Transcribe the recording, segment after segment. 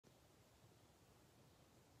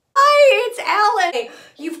Hey,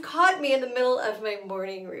 you've caught me in the middle of my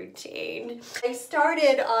morning routine. I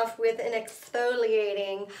started off with an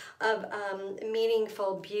exfoliating of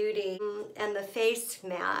Meaningful Beauty and the face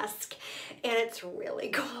mask, and it's really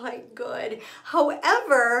quite good.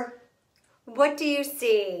 However, what do you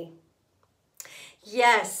see?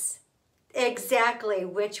 Yes, exactly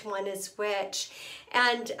which one is which.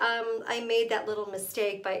 And I made that little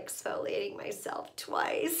mistake by exfoliating myself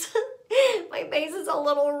twice. My face is a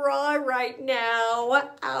little raw right now.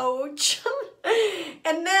 Ouch.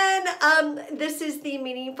 And then this is the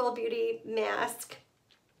Meaningful Beauty mask,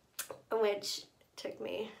 which took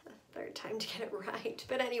me a third time to get it right.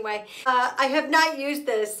 But anyway, I have not used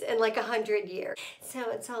this in like 100 years.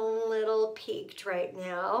 So it's a little peaked right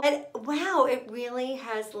now. And wow, it really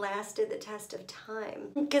has lasted the test of time.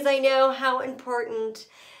 Because I know how important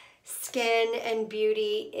skin and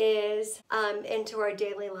beauty is into our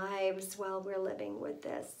daily lives while we're living with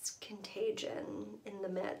this contagion in the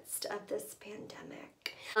midst of this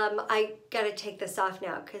pandemic. I gotta take this off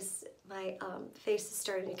now because my face is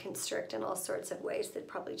starting to constrict in all sorts of ways that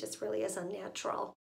probably just really is unnatural.